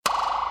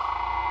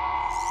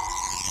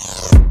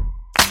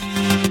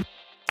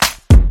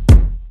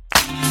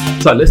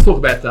So let's talk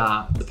about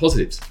the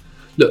positives.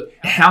 Look,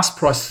 house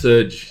price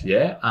surge,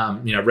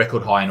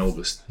 record high in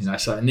August.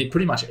 And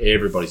pretty much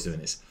everybody's doing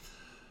this.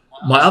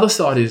 My other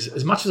side is,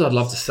 as much as I'd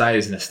love to say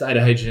as an estate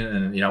agent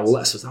and all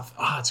that sort of stuff,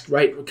 it's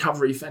great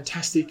recovery,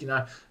 fantastic.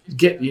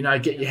 Get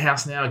your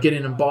house now, get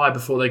in and buy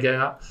before they go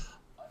up.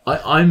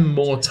 I'm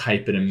more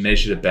tapered and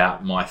measured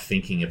about my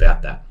thinking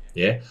about that.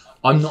 Yeah,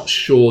 I'm not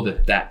sure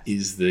that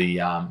is the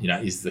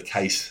is the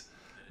case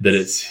that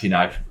it's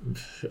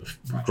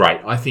great.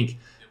 I think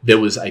there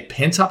was a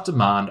pent up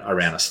demand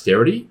around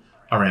austerity,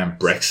 around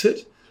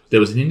Brexit. There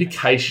was an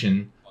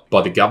indication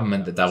by the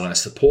government that they were going to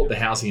support the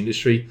housing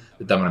industry,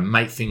 that they were going to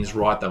make things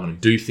right, they were going to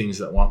do things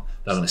that want,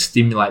 they were going to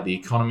stimulate the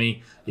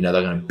economy, they were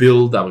going to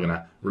build, they were going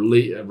to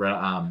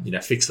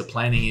fix the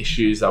planning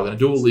issues, they were going to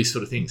do all these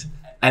sort of things.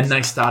 And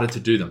they started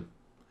to do them.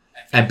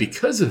 And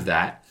because of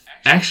that,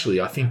 actually,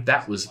 I think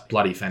that was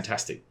bloody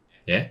fantastic.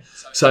 Yeah.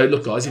 So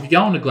look, guys, if you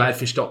go on to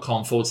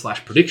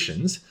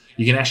gladfish.com/predictions,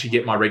 you can actually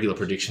get my regular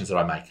predictions that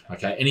I make.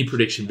 Okay. Any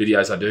prediction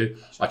videos I do,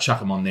 I chuck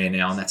them on there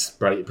now, and that's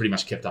pretty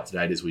much kept up to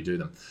date as we do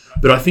them.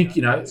 But I think,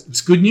 it's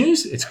good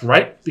news. It's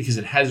great because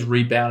it has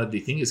rebounded the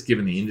thing. It's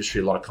given the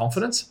industry a lot of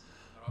confidence.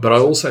 But I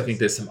also think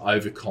there's some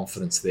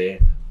overconfidence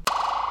there